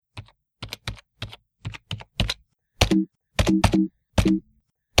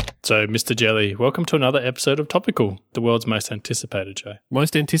So, Mr. Jelly, welcome to another episode of Topical, the world's most anticipated show.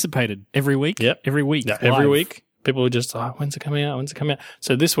 Most anticipated. Every week? Yep. Every week. Yeah, every week. People are just, when's it coming out? When's it coming out?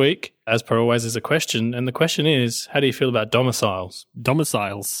 So this week, as per always, is a question. And the question is, how do you feel about domiciles?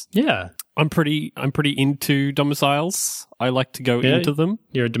 Domiciles. Yeah. I'm pretty into domiciles. I like to go into them.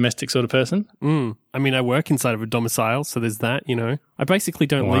 You're a domestic sort of person? I mean, I work inside of a domicile, so there's that, you know. I basically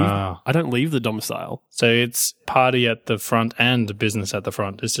don't leave. I don't leave the domicile. So it's party at the front and business at the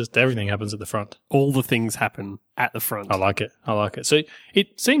front. It's just everything happens at the front. All the things happen at the front. I like it. So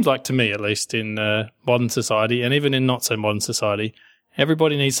it seems like to me, at least in modern society and even in not so modern society,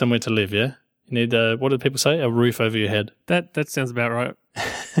 everybody needs somewhere to live, yeah? You need, what do people say? A roof over your head. That sounds about right.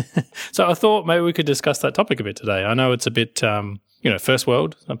 So I thought maybe we could discuss that topic a bit today. I know it's a bit, first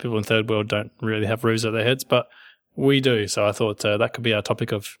world. Some people in third world don't really have roofs over their heads, but we do. So I thought that could be our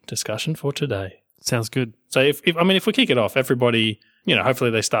topic of discussion for today. Sounds good. So if we kick it off, everybody,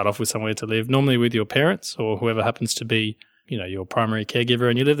 hopefully they start off with somewhere to live, normally with your parents or whoever happens to be, your primary caregiver,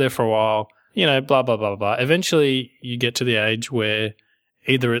 and you live there for a while, blah, blah, blah, blah. Eventually you get to the age where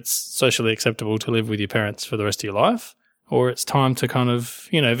either it's socially acceptable to live with your parents for the rest of your life, or it's time to kind of,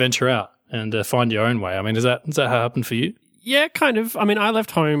 venture out and find your own way. I mean, is that how it happened for you? Yeah, kind of. I mean, I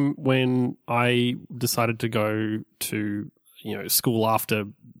left home when I decided to go to, school after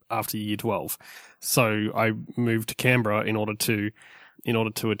year 12. So I moved to Canberra in order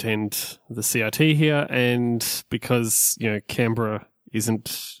to attend the CIT here, and because, Canberra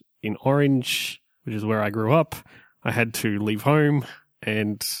isn't in Orange, which is where I grew up, I had to leave home,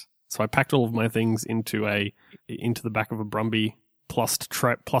 and so I packed all of my things into the back of a Brumby plus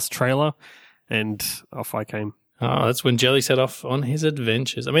trailer, and off I came. Oh, that's when Jelly set off on his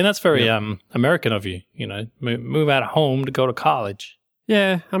adventures. I mean, that's very American of you, move out of home to go to college.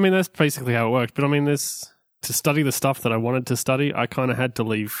 Yeah, I mean, that's basically how it worked. But I mean, to study the stuff that I wanted to study, I kind of had to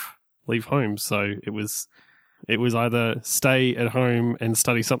leave home. So it was either stay at home and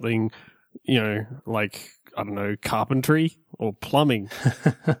study something, like, I don't know, carpentry or plumbing,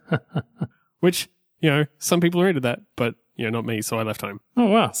 which, some people are into that, but, not me. So I left home. Oh,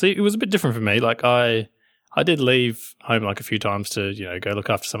 wow. See, it was a bit different for me. Like I did leave home like a few times to, go look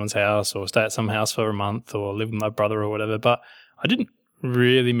after someone's house or stay at some house for a month or live with my brother or whatever. But I didn't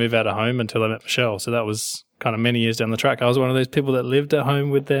really move out of home until I met Michelle. So that was kind of many years down the track. I was one of those people that lived at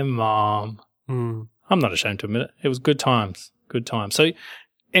home with their mom. I'm not ashamed to admit it. It was good times. So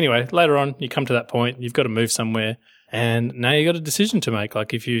anyway, later on, you come to that point, you've got to move somewhere, and now you got a decision to make.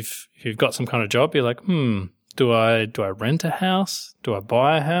 Like if you've got some kind of job, you're like, do I rent a house? Do I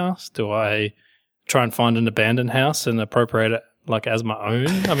buy a house? Do I try and find an abandoned house and appropriate it like as my own?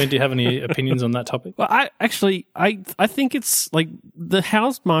 I mean, do you have any opinions on that topic? Well, I think it's like the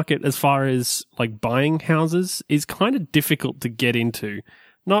house market as far as like buying houses is kind of difficult to get into.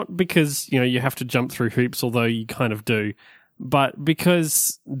 Not because, you have to jump through hoops, although you kind of do, but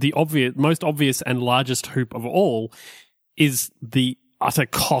because the most obvious and largest hoop of all is the utter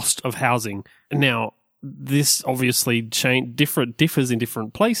cost of housing. Now, this obviously differs in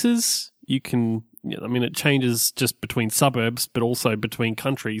different places. It changes just between suburbs, but also between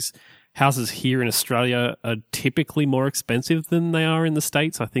countries. Houses here in Australia are typically more expensive than they are in the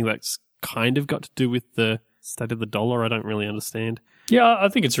States. I think that's kind of got to do with the state of the dollar. I don't really understand. Yeah, I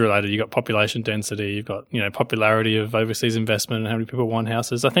think it's related. You've got population density, you've got, popularity of overseas investment and how many people want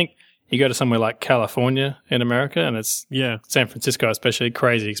houses. I think you go to somewhere like California in America, and it's San Francisco especially,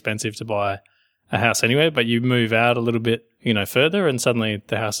 crazy expensive to buy a house anyway, but you move out a little bit, further, and suddenly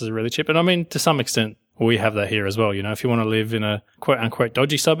the houses are really cheap. And I mean, to some extent, we have that here as well. If you want to live in a quote unquote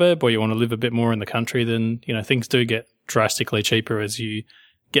dodgy suburb, or you want to live a bit more in the country, then, things do get drastically cheaper as you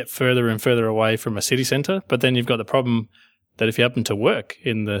get further and further away from a city centre. But then you've got the problem that if you happen to work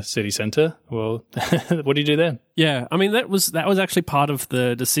in the city centre, well, what do you do then? Yeah, I mean, that was actually part of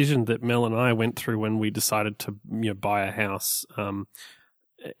the decision that Mel and I went through when we decided to buy a house.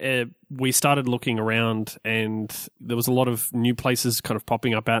 We started looking around, and there was a lot of new places kind of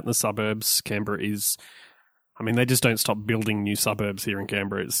popping up out in the suburbs. Canberra is, they just don't stop building new suburbs here in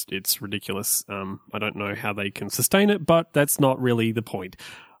Canberra. It's ridiculous. I don't know how they can sustain it, but that's not really the point.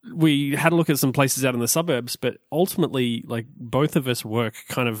 We had a look at some places out in the suburbs, but ultimately, like, both of us work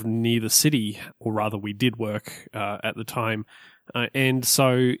kind of near the city, or rather we did work at the time. And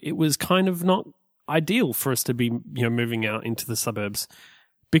so it was kind of not ideal for us to be, moving out into the suburbs,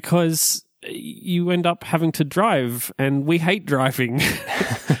 because you end up having to drive, and we hate driving.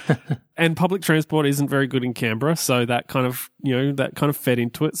 And public transport isn't very good in Canberra, so that kind of fed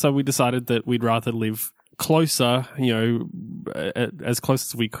into it. So we decided that we'd rather live closer, as close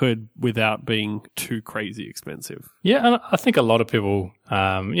as we could without being too crazy expensive. Yeah, and I think a lot of people,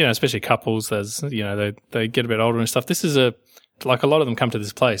 especially couples, as they get a bit older and stuff. This is a lot of them come to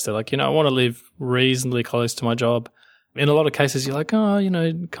this place. They're like, I want to live reasonably close to my job. In a lot of cases, you're like,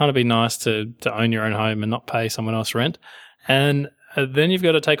 kind of be nice to own your own home and not pay someone else rent. And then you've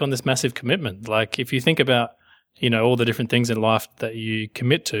got to take on this massive commitment. Like if you think about, all the different things in life that you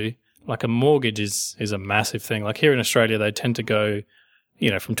commit to, like a mortgage is a massive thing. Like here in Australia, they tend to go,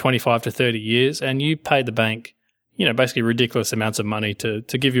 from 25 to 30 years, and you pay the bank, basically ridiculous amounts of money to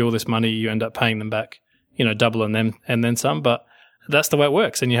give you all this money. You end up paying them back, double and then some. But that's the way it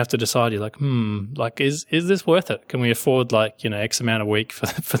works. And you have to decide, you're like, is this worth it? Can we afford X amount a week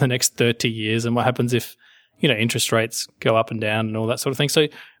for the next 30 years? And what happens if, interest rates go up and down and all that sort of thing? So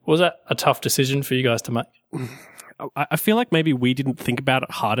was that a tough decision for you guys to make? I feel like maybe we didn't think about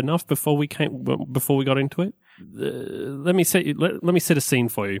it hard enough before we got into it. Let me set a scene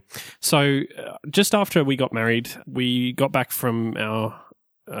for you. So just after we got married, we got back from our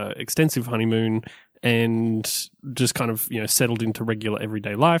extensive honeymoon and just kind of settled into regular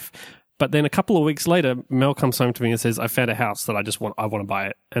everyday life. But then a couple of weeks later, Mel comes home to me and says, "I found a house that I want to buy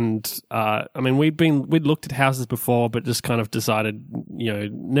it." And we'd looked at houses before, but just kind of decided,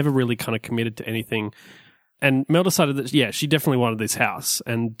 never really kind of committed to anything. And Mel decided that, she definitely wanted this house.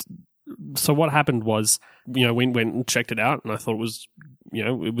 And so what happened was, we went and checked it out, and I thought it was,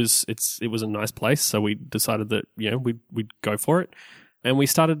 it was a nice place. So we decided that, we'd go for it. And we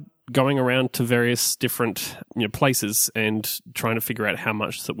started going around to various different, places and trying to figure out how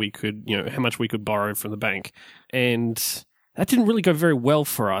much we could borrow from the bank. And that didn't really go very well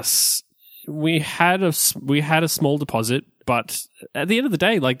for us. We had a small deposit, but at the end of the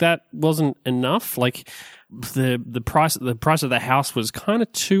day, that wasn't enough. The price of the house was kind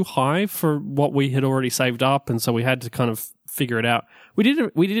of too high for what we had already saved up, and so we had to kind of figure it out. We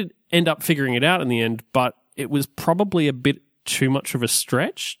did end up figuring it out in the end, but it was probably a bit too much of a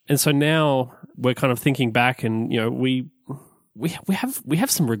stretch. And so now we're kind of thinking back, and we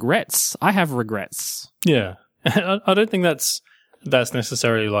have some regrets. I have regrets. Yeah, I don't think that's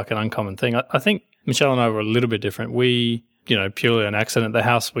necessarily an uncommon thing. I think Michelle and I were a little bit different. We, purely an accident, the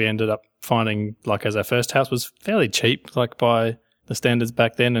house we ended up finding as our first house was fairly cheap, by the standards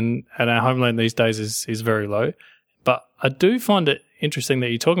back then, and our home loan these days is very low. But I do find it interesting that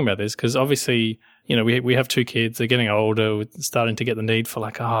you're talking about this, because obviously, we have two kids, they're getting older, we're starting to get the need for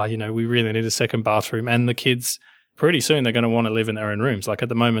we really need a second bathroom, and the kids, pretty soon they're going to want to live in their own rooms. At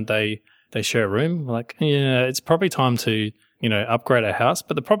the moment they share a room. It's probably time to, upgrade our house.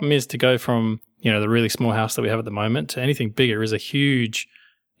 But the problem is to go from, the really small house that we have at the moment to anything bigger is a huge,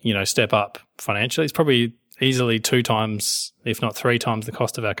 step up financially. It's probably easily 2 times, if not 3 times the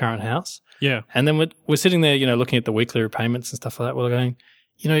cost of our current house. Yeah. And then we're sitting there, looking at the weekly repayments and stuff like that. We're going,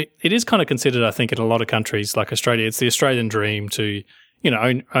 it is kind of considered, I think, in a lot of countries like Australia, it's the Australian dream to,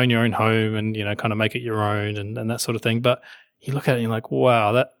 own your own home and, kind of make it your own and that sort of thing. But you look at it and you're like,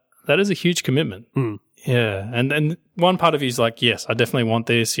 wow, that is a huge commitment. Mm. Yeah. And one part of you is like, yes, I definitely want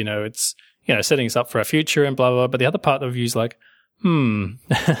this. It's, setting us up for our future and blah, blah, blah. But the other part of you is like,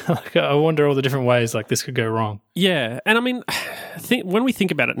 I wonder all the different ways this could go wrong. Yeah. And when we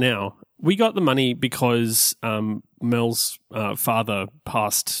think about it now, we got the money because Mel's father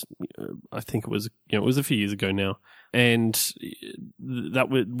passed, I think it was a few years ago now. And Mel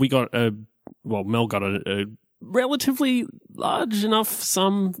got a relatively large enough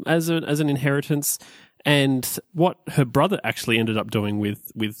sum as an inheritance. And what her brother actually ended up doing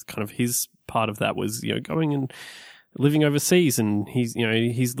with kind of his part of that was, going and living overseas, and he's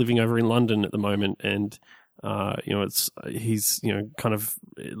living over in London at the moment, and he's kind of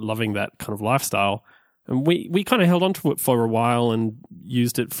loving that kind of lifestyle. And we kind of held on to it for a while and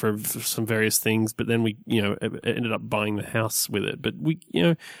used it for some various things, but then we ended up buying the house with it. But we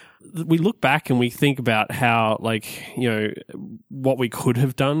look back and we think about how what we could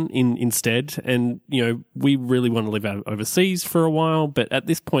have done instead, and we really want to live out overseas for a while, but at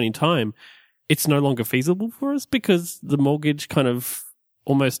this point in time, it's no longer feasible for us because the mortgage kind of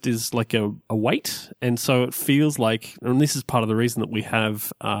almost is like a weight, and so it feels like, and this is part of the reason that we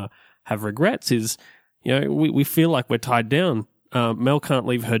have regrets is, we feel like we're tied down. Mel can't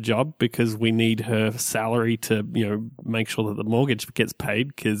leave her job because we need her salary to, make sure that the mortgage gets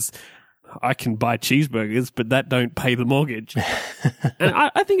paid, because I can buy cheeseburgers, but that don't pay the mortgage. And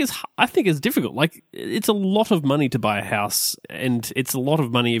I think it's difficult. It's a lot of money to buy a house, and it's a lot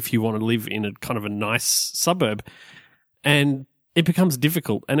of money if you want to live in a kind of a nice suburb, and it becomes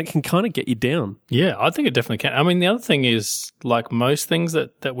difficult, and it can kind of get you down. Yeah, I think it definitely can. The other thing is, like most things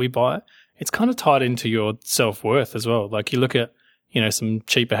that we buy, it's kind of tied into your self-worth as well. Like you look at, some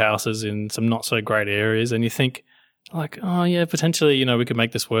cheaper houses in some not so great areas and you think like, oh yeah, potentially, we could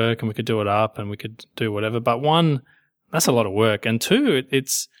make this work and we could do it up and we could do whatever. But one, that's a lot of work. And two,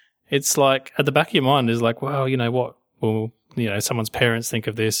 it's like at the back of your mind is like, well, what will, someone's parents think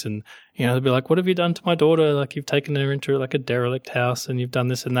of this? And, they'll be like, what have you done to my daughter? Like you've taken her into like a derelict house and you've done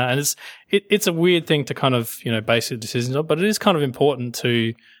this and that. And it's a weird thing to kind of, base your decisions on, but it is kind of important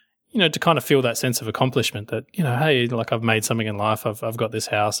to, to kind of feel that sense of accomplishment that, hey, like I've made something in life. I've got this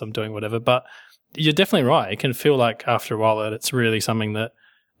house, I'm doing whatever. But you're definitely right. It can feel like after a while that it's really something that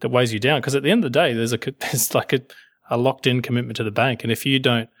weighs you down. Because at the end of the day, there's like a locked in commitment to the bank. And if you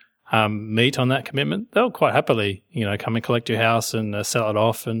don't meet on that commitment, they'll quite happily, come and collect your house and sell it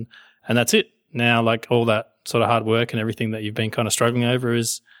off. And that's it. Now, like all that sort of hard work and everything that you've been kind of struggling over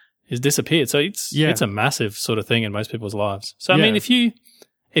is disappeared. So it's a massive sort of thing in most people's lives. So, I mean, if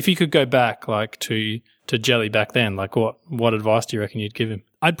you could go back like to Jelly back then, like what advice do you reckon you'd give him?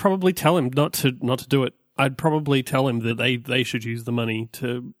 I'd probably tell him not to do it. I'd probably tell him that they should use the money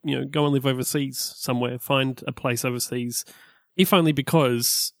to, go and live overseas somewhere, find a place overseas, if only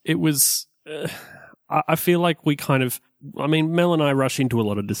because it was, I feel like we kind of, Mel and I rush into a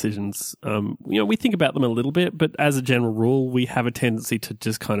lot of decisions. We think about them a little bit, but as a general rule, we have a tendency to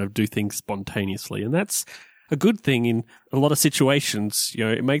just kind of do things spontaneously. And that's a good thing in a lot of situations.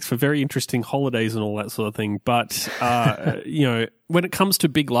 It makes for very interesting holidays and all that sort of thing. But, when it comes to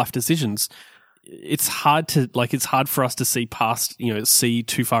big life decisions, it's hard for us to see past, see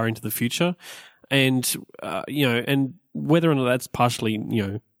too far into the future. And, and whether or not that's partially,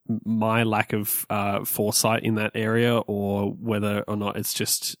 my lack of foresight in that area or whether or not it's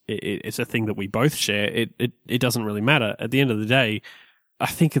just, it's a thing that we both share, it doesn't really matter. At the end of the day, I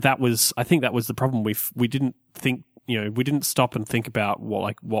think that was the problem. We didn't think, we didn't stop and think about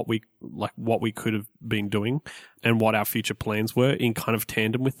what we could have been doing and what our future plans were in kind of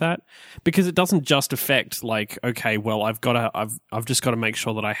tandem with that, because it doesn't just affect like, okay, well, I've just got to make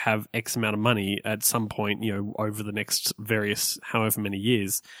sure that I have X amount of money at some point, over the next various however many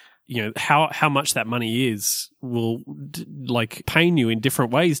years. How much that money is will like pain you in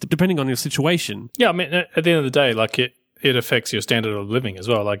different ways depending on your situation. Yeah, I mean, at the end of the day, like it affects your standard of living as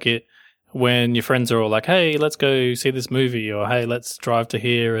well. Like when your friends are all like, hey, let's go see this movie, or hey, let's drive to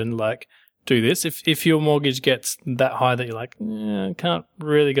here and like do this. If your mortgage gets that high that you're like, I can't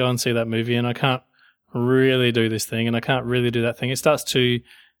really go and see that movie and I can't really do this thing and I can't really do that thing, it starts to,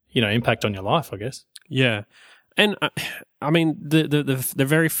 impact on your life, I guess. Yeah. And the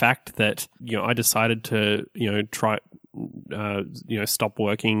very fact that, I decided to, try, stop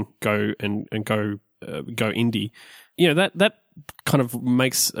working, go indie, that kind of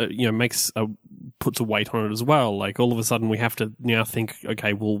puts a weight on it as well. Like all of a sudden we have to now think,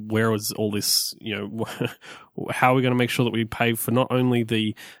 okay, well, where was all this, how are we going to make sure that we pay for not only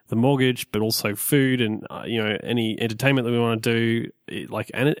the mortgage, but also food and, any entertainment that we want to do.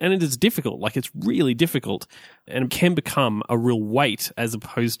 And it is difficult. Like it's really difficult and it can become a real weight as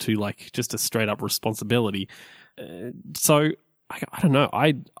opposed to like just a straight up responsibility. So I don't know.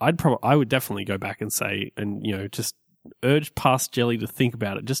 I would definitely go back and say, and, just urge past Jelly to think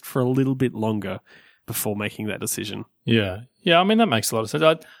about it just for a little bit longer before making that decision. Yeah. Yeah. I mean, that makes a lot of sense.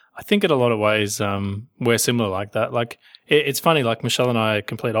 I think in a lot of ways, we're similar like that. Like it's funny, like Michelle and I are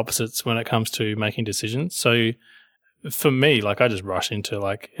complete opposites when it comes to making decisions. So for me, like I just rush into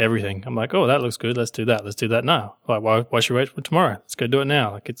like everything. I'm like, oh, that looks good. Let's do that. Let's do that now. Like, why should we wait for tomorrow? Let's go do it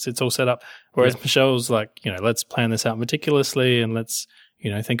now. Like it's all set up. Whereas Michelle's like, let's plan this out meticulously and let's,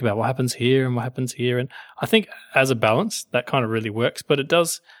 think about what happens here and what happens here. And I think as a balance, that kind of really works. But it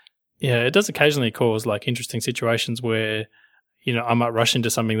does occasionally cause like interesting situations where, I might rush into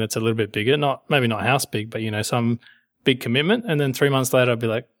something that's a little bit bigger, maybe not house big, but, some big commitment. And then 3 months later, I'd be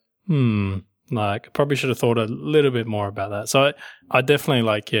like, like I probably should have thought a little bit more about that. So I definitely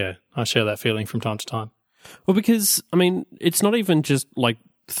I share that feeling from time to time. Well, because, it's not even just like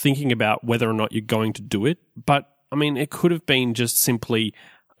thinking about whether or not you're going to do it, but it could have been just simply,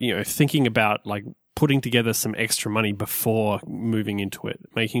 thinking about like putting together some extra money before moving into it,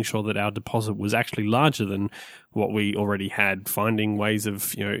 making sure that our deposit was actually larger than what we already had, finding ways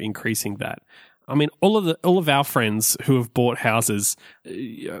of, increasing that. All of our friends who have bought houses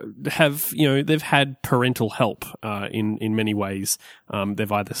have, they've had parental help in many ways.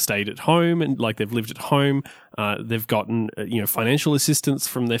 They've either stayed at home and like they've lived at home. They've gotten financial assistance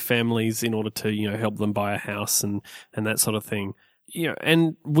from their families in order to help them buy a house and that sort of thing.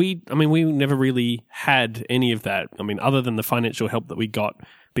 And we never really had any of that. Other than the financial help that we got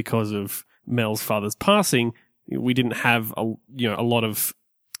because of Mel's father's passing, we didn't have a lot of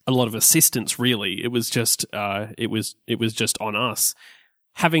a lot of assistance. Really, it was just on us.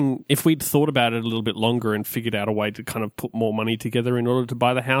 If we'd thought about it a little bit longer and figured out a way to kind of put more money together in order to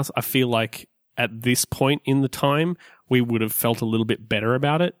buy the house, I feel like at this point in the time we would have felt a little bit better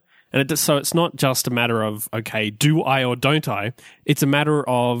about it. And so it's not just a matter of, okay, do I or don't I? It's a matter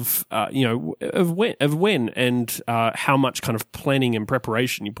of, of when and how much kind of planning and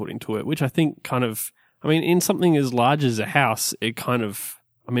preparation you put into it, which I think in something as large as a house, it kind of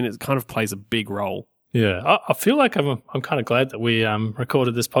plays a big role. Yeah, I feel like I'm kind of glad that we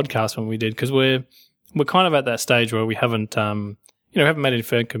recorded this podcast when we did, because we're kind of at that stage where we haven't haven't made any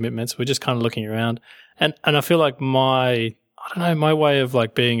firm commitments. We're just kind of looking around, and I feel like my way of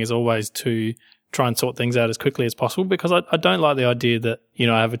like being is always to try and sort things out as quickly as possible, because I don't like the idea that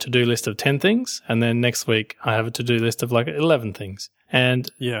I have a to-do list of 10 things and then next week I have a to-do list of like 11 things. And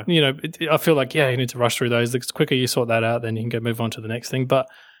I feel like you need to rush through those. The quicker you sort that out, then you can go move on to the next thing. But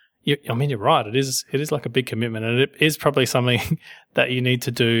you're right. It is like a big commitment, and it is probably something that you need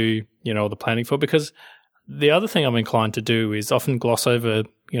to do, all the planning for. Because the other thing I'm inclined to do is often gloss over,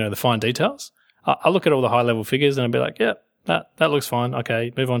 the fine details. I look at all the high level figures and I'll be like, yeah, that looks fine.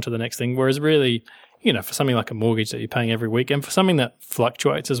 Okay, move on to the next thing. Whereas really, for something like a mortgage that you're paying every week, and for something that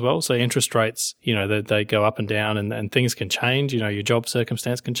fluctuates as well, so interest rates, they go up and down, and things can change. Your job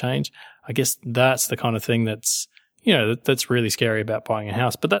circumstance can change. I guess that's the kind of thing that's that's really scary about buying a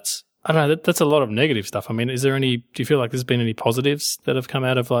house. But that's a lot of negative stuff. I mean, do you feel like there's been any positives that have come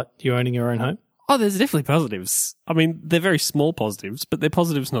out of like you owning your own home? Oh, there's definitely positives. I mean, they're very small positives, but they're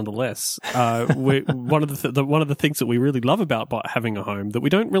positives nonetheless. One of the things that we really love about having a home that we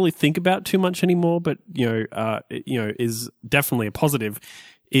don't really think about too much anymore, but is definitely a positive,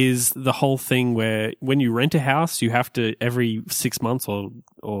 is the whole thing where when you rent a house, you have to every 6 months or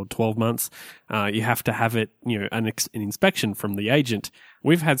 12 months, you have to have it, an inspection from the agent.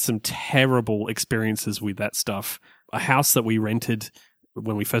 We've had some terrible experiences with that stuff. A house that we rented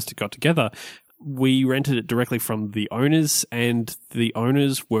when we first got together, we rented it directly from the owners, and the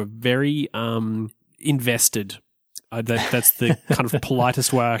owners were very invested. That's the kind of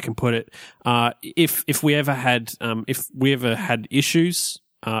politest way I can put it. If we ever had issues,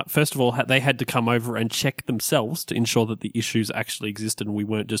 first of all, they had to come over and check themselves to ensure that the issues actually existed and we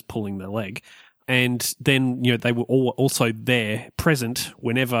weren't just pulling their leg. And then they were also there, present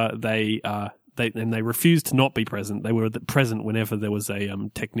whenever they refused to not be present. They were present whenever there was a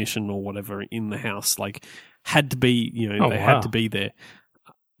technician or whatever in the house. Like, had to be, had to be there.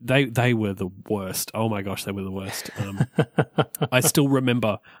 They were the worst. Oh my gosh, they were the worst. I still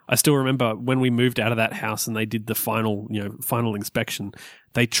remember when we moved out of that house and they did the final inspection.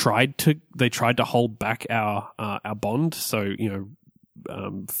 They tried to hold back our bond. So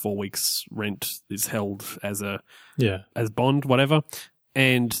 4 weeks rent is held as bond, whatever.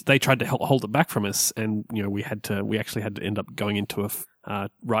 And they tried to hold it back from us, and we actually had to end up going into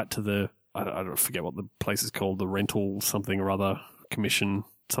right to the I don't forget what the place is called, the rental something or other commission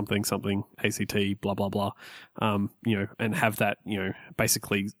something ACT blah blah blah, and have that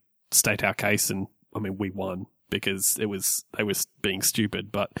basically state our case, and I mean we won because they was being stupid,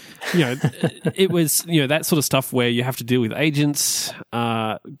 but it was that sort of stuff where you have to deal with agents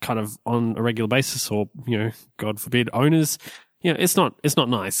kind of on a regular basis, or God forbid owners. It's not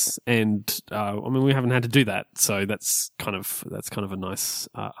nice, and I mean we haven't had to do that, so that's kind of a nice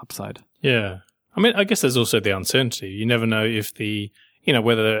upside. Yeah, I mean I guess there's also the uncertainty. You never know if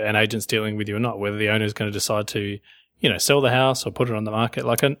whether an agent's dealing with you or not, whether the owner's going to decide to sell the house or put it on the market.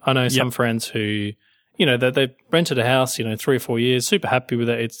 Like I know some friends who they rented a house 3 or 4 years, super happy with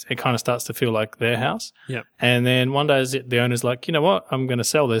it. It kind of starts to feel like their house. Yeah, and then one day the owner's like, you know what, I'm going to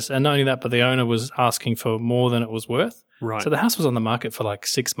sell this, and not only that, but the owner was asking for more than it was worth. Right. So the house was on the market for like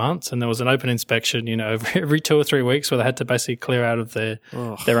 6 months, and there was an open inspection, every 2 or 3 weeks, where they had to basically clear out of their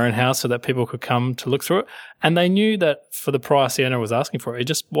own house so that people could come to look through it. And they knew that for the price the owner was asking for it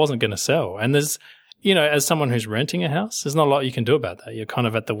just wasn't going to sell. And there's, as someone who's renting a house, there's not a lot you can do about that. You're kind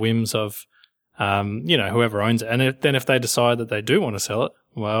of at the whims of, whoever owns it. And if they decide that they do want to sell it,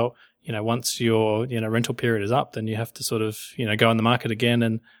 well, once your, rental period is up, then you have to sort of, go on the market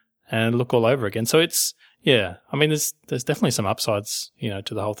again and look all over again. So it's, yeah, I mean, there's definitely some upsides,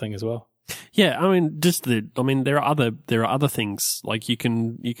 to the whole thing as well. Yeah, I mean, there are other things, like you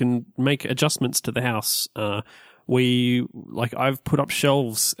can make adjustments to the house. I've put up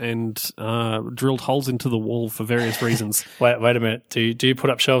shelves and drilled holes into the wall for various reasons. Wait a minute. Do you put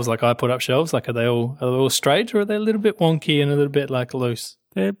up shelves like I put up shelves? Like are they all straight, or are they a little bit wonky and a little bit like loose?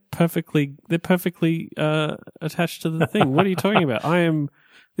 They're perfectly attached to the thing. What are you talking about?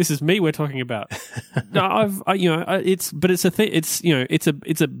 This is me we're talking about. No, it's a thing. It's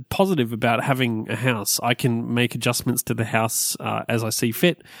it's a positive about having a house. I can make adjustments to the house as I see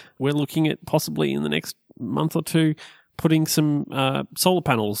fit. We're looking at possibly in the next month or two putting some solar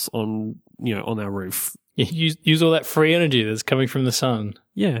panels on our roof. Use all that free energy that's coming from the sun.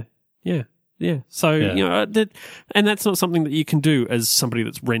 Yeah. So and that's not something that you can do as somebody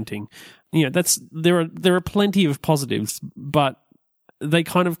that's renting. There are plenty of positives, but they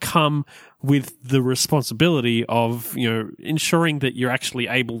kind of come with the responsibility of ensuring that you're actually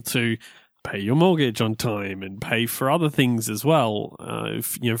able to pay your mortgage on time and pay for other things as well.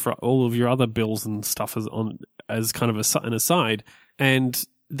 For all of your other bills and stuff as kind of an aside. And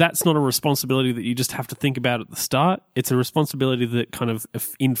that's not a responsibility that you just have to think about at the start. It's a responsibility that kind of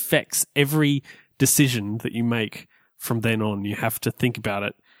infects every decision that you make from then on. You have to think about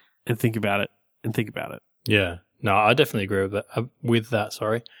it and think about it and think about it. Yeah. No, I definitely agree with that.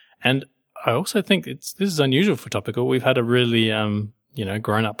 Sorry. And I also think this is unusual for Topical. We've had a really,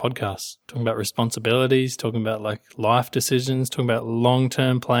 grown up podcast talking about responsibilities, talking about like life decisions, talking about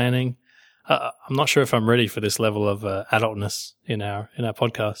long-term planning. I'm not sure if I'm ready for this level of adultness in our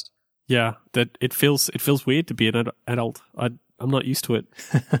podcast. Yeah, that it feels weird to be an adult. I'm not used to it.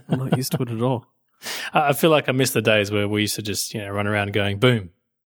 I'm not used to it at all. I feel like I miss the days where we used to just run around going boom,